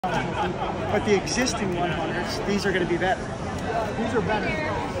But the existing 100s, these are going to be better. These are better.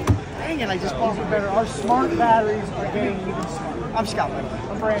 Dang it, I just bought These are better. Our smart batteries are getting even smarter. I'm Scott.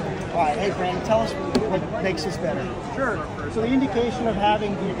 I'm Brandon. All right, hey Brandon, tell us what makes this better. Sure. So the indication of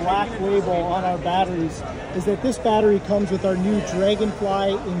having the black label on our batteries is that this battery comes with our new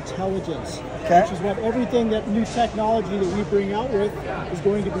Dragonfly intelligence, which is what everything that new technology that we bring out with is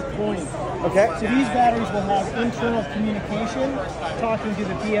going to be pointing. Okay. So these batteries will have internal communication, talking to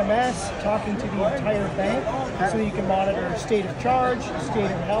the BMS, talking to the entire bank, so you can monitor state of charge,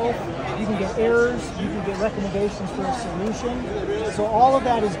 state of health, you can get errors, you can get recommendations for a solution. So all of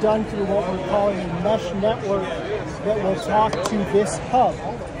that is done through what we're calling a mesh network that will talk to this hub.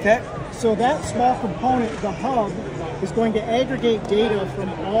 Okay. So that small component, the hub, is going to aggregate data from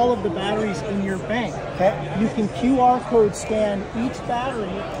all of the batteries in your bank. Okay. You can QR code scan each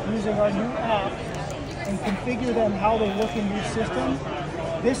battery using our new app and configure them how they look in your system.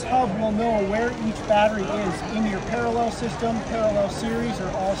 This hub will know where each battery is in your parallel system, parallel series, or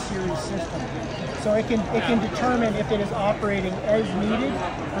all series system. So it can determine if it is operating as needed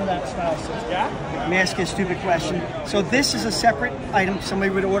for that style system. Let me ask you a stupid question. So this is a separate item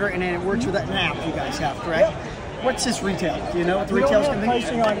somebody would order, and then it works with an app you guys have, correct? Yep. What's this retail? Do you know what the retail's going to be? We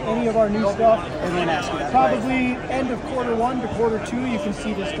don't have pricing on any of our new stuff. Everyone asks me that. Probably end of Q1 to Q2, you can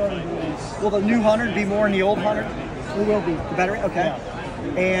see this starting to release. Will the new 100 be more than the old 100? It will be. The battery? Okay. Yeah.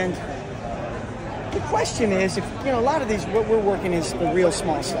 And the question is, if a lot of these, what we're working is the real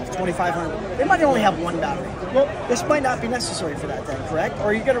small stuff, 2,500. They might only have one battery. Yep. This might not be necessary for that then, correct? Or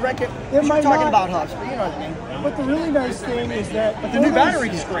are you going to wreck it? It might talking not. about hubs, but you know what I mean. But the really nice thing is that The new battery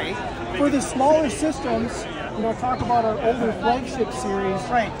is great. For the smaller systems, talk about our older flagship series.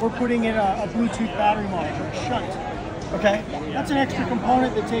 Right. We're putting in a Bluetooth battery monitor, a shunt. Okay. That's an extra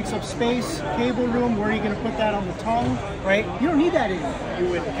component that takes up space, cable room. Where are you going to put that on the tongue? Right. You don't need that anymore.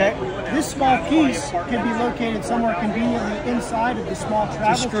 Okay. This small piece can be located somewhere conveniently inside of the small travel.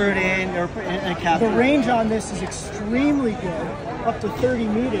 Just screw it in or put it in a cap. The range on this is extremely good, up to 30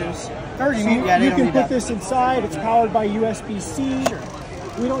 meters. 30 meters? Yeah, you can put this inside. It's powered by USB-C. Sure.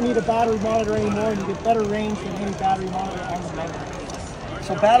 We don't need a battery monitor anymore, and you get better range than any battery monitor on the market.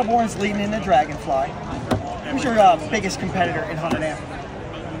 So Battleborn's leading in the Dragonfly. Who's your biggest competitor in 100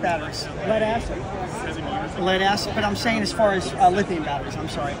 amp batteries? Lead acid. Lead acid, but I'm saying as far as lithium batteries, I'm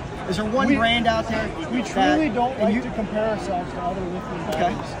sorry. Is there one brand out there? We truly don't like to compare ourselves to other lithium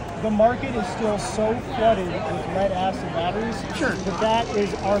batteries. Okay. The market is still so flooded with lead acid batteries that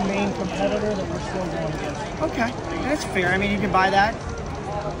is our main competitor that we're still going against. Okay, that's fair. I mean, you can buy that.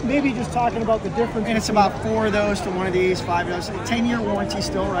 Maybe just talking about the difference. And it's about 4 of those to 1 of these, 5 of those. 10-year warranty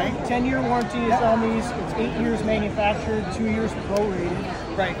still, right? 10-year warranty is on these. It's 8 years manufactured, 2 years pro-rated.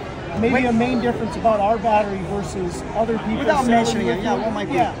 Right. Maybe a main difference about our battery versus other people. Without mentioning it, what might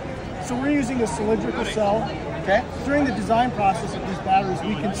be? Yeah. So we're using a cylindrical cell. Okay. During the design process of these batteries,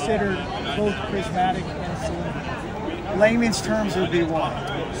 we considered both prismatic and cylindrical. Layman's terms would be what?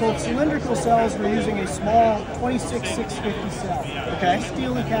 So cylindrical cells, we're using a small 26650 cell. Okay.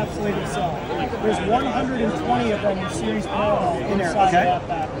 Steel encapsulated cell. There's 120 of them in series parallel In there, inside that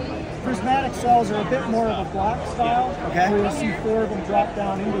battery. Prismatic cells are a bit more of a block style, where you'll see 4 of them drop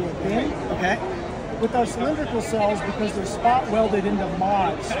down into a bin. Okay. With our cylindrical cells, because they're spot welded into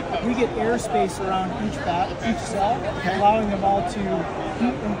mods, we get airspace around each cell, allowing them all to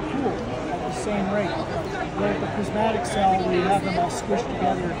heat and cool at the same rate. Where with the prismatic cell, where you have them all squished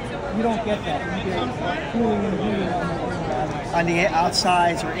together, you don't get that. You get cooling and heating on the batteries. On the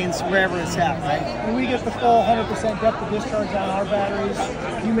outsides or wherever it's at, right? And we get the full 100% depth of discharge on our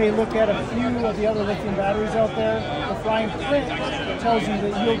batteries. You may look at a few of the other lithium batteries out there. The fine print tells you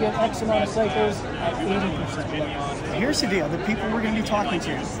that you'll get X amount of cycles at 80%. Here's the deal. The people we're going to be talking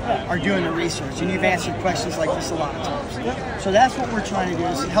to are doing the research, and you've answered questions like this a lot of times. So that's what we're trying to do,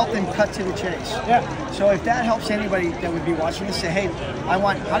 is help them cut to the chase. Yeah. So if that helps anybody that would be watching this, say, hey, I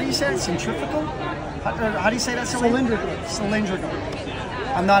want, how do you say it? Centrifugal? How do you say that? Cylindrical. Cylindrical.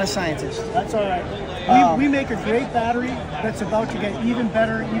 I'm not a scientist. That's all right. We make a great battery that's about to get even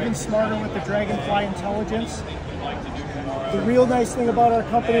better, even smarter with the Dragonfly intelligence. The real nice thing about our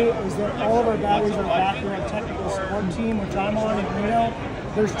company is that all of our batteries are backed with our technical support team, which I'm on in Reno.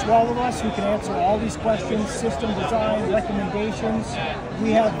 There's 12 of us who can answer all these questions, system design, recommendations.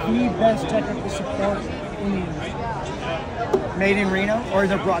 We have the best technical support in the industry. Made in Reno, or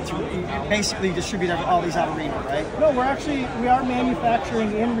they're brought to basically distribute all these out of Reno, right? No, we are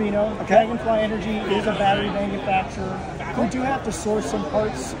manufacturing in Reno. Dragonfly Energy is a battery manufacturer. We do have to source some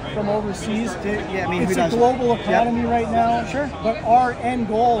parts from overseas. Yeah, I mean, it's who a doesn't? global economy Yep. right now. Sure. But our end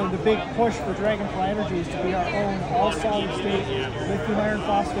goal and the big push for Dragonfly Energy is to be our own all-solid-state lithium iron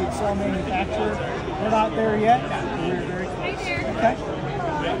phosphate cell manufacturer. We're not there yet, but we're very close. Okay.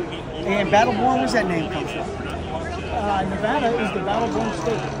 And Battleborn, where's that name come from? Nevada is the Battleborn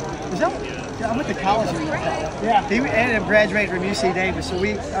state. Is that? Yeah, I went to college in Nevada. Yeah. He ended up graduating from UC Davis, so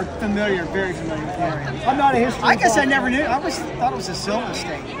we are familiar, very familiar with the area. I'm not a history I guess I buff. never knew. I always thought it was a silver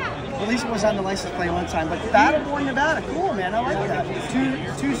state. At least it was on the license plate one time. But Battleborn, Nevada, cool, man. I like that.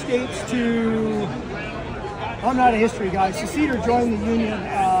 Two states to. I'm not a history guy. Seceder joined the Union,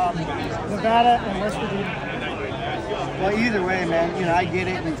 Nevada and West Virginia. Well, either way, man, you know, I get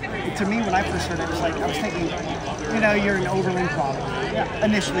it. And to me, when I first heard it, it was like, I was thinking, you know, you're an overland product. Yeah.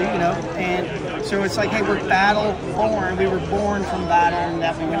 Initially, you know, and so it's like, hey, we're battle born. We were born from battle, and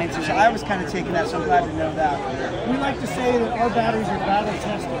that we went into. So I was kind of taking that, so I'm glad to know that. We like to say that our batteries are battle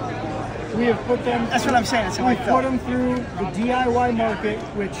tested. We have put them. That's what I'm saying. That's how I We've felt. put them through the DIY market,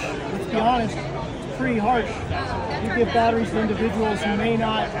 which, let's be honest, is pretty harsh. We give batteries to individuals who may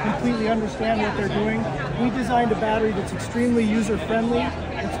not completely understand what they're doing. We designed a battery that's extremely user-friendly.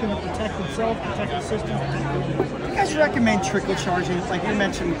 It's going to protect itself, protect the system. Do you guys recommend trickle charging? Like you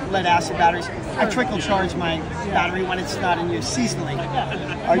mentioned, lead acid batteries. I trickle charge my battery when it's not in use seasonally.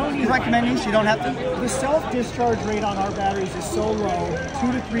 Are you recommend these? You don't have to? The self-discharge rate on our batteries is so low,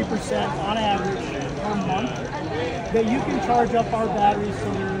 2 to 3% on average per month, that you can charge up our batteries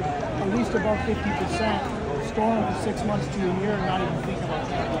so they're at least above 50%, store them for 6 months to a year and not even think about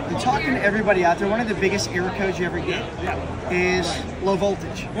that. And talking to everybody out there, one of the biggest error codes you ever get is low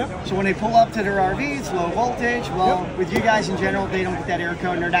voltage. Yep. So when they pull up to their RV, it's low voltage. Well, with you guys in general, they don't get that error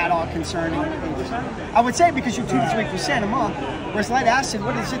code and they're not all concerned. I would say because you're 2 to 3% a month, whereas lead acid,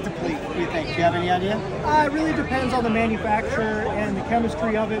 what does it deplete, do you think? Do you have any idea? It really depends on the manufacturer and the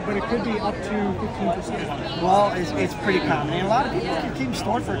chemistry of it, but it could be up to 15%. Well, it's pretty common. And a lot of people can keep them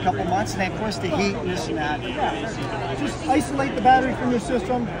stored for a couple months, and then of course the heat and this and that. Just isolate the battery from your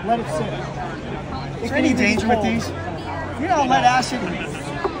system, let it sit. Is there any danger with these? You know, lead acid,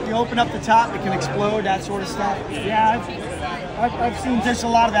 you open up the top, it can explode, that sort of stuff. Yeah, I've seen There's a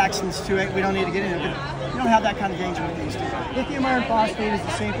lot of accidents to it. We don't need to get into it, but you don't have that kind of danger with these, do you? lithium iron phosphate is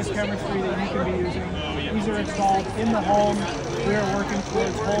the safest chemistry that you can be using. These are installed in the home. We are working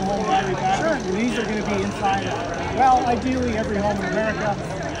towards whole home battery backup. Sure. These are going to be inside, well, ideally every home in America.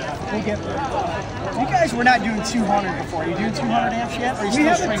 We'll get there. You guys were not doing 200 before. Are you doing 200 amps yet? Or are you We still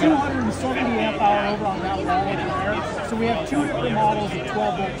have a stringing them? 270 amp hour over on that wall over there. So we have 2 different models of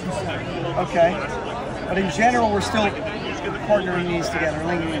 12 volt 270. Okay. But in general, we're still partnering these together,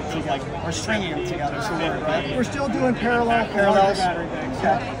 linking them together, or stringing them together, so we're right. We're still doing parallel Parallels. battery banks.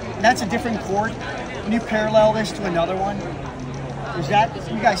 Okay. And that's a different cord. When you parallel this to another one, is that,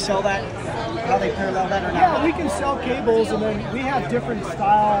 you guys sell that? How they parallel that or not? Yeah, we can sell cables, and then we have different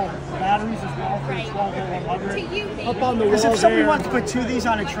style batteries as well for the 12 volt 100. Up on the wall Because if somebody there, wants to put 2 of these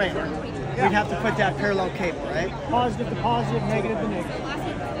on a trailer, we'd have to put that parallel cable, right? positive to positive, negative to negative.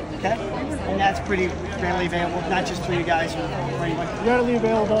 Okay. And that's pretty readily available, not just for you guys or anybody. Readily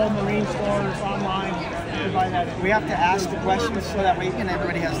available, marine stores, online. You can buy that. We have to ask the questions so that way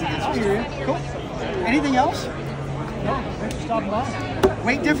everybody has the I answers. hear you. Cool. Anything else? No, thanks for stopping by.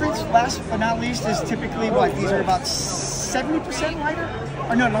 Weight difference, last but not least, is typically what? These are about 70% lighter?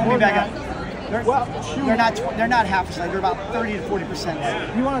 Or no, let me back up. They're not half as light. They're about 30 to 40%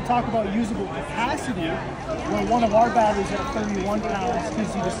 lighter. You want to talk about usable capacity, where one of our batteries at 31 pounds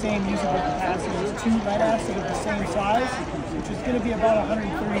gives you the same usable capacity as 2 lead acid of the same size, which is going to be about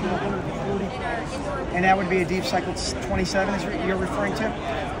 130 to 140 pounds. And that would be a deep cycle 27 is what you're referring to.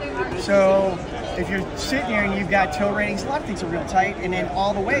 So if you're sitting here and you've got tow ratings, a lot of things are real tight, and then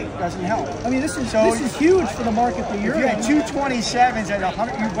all the weight doesn't help. I mean, this is huge for the market that you're If you in. had 227s at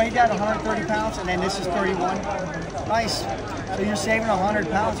 100, you weighed out 130 pounds, and then this is 31. Nice. So you're saving 100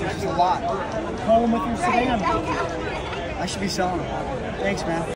 pounds, which is a lot. Call them with your sedan. I should be selling them. Thanks, man.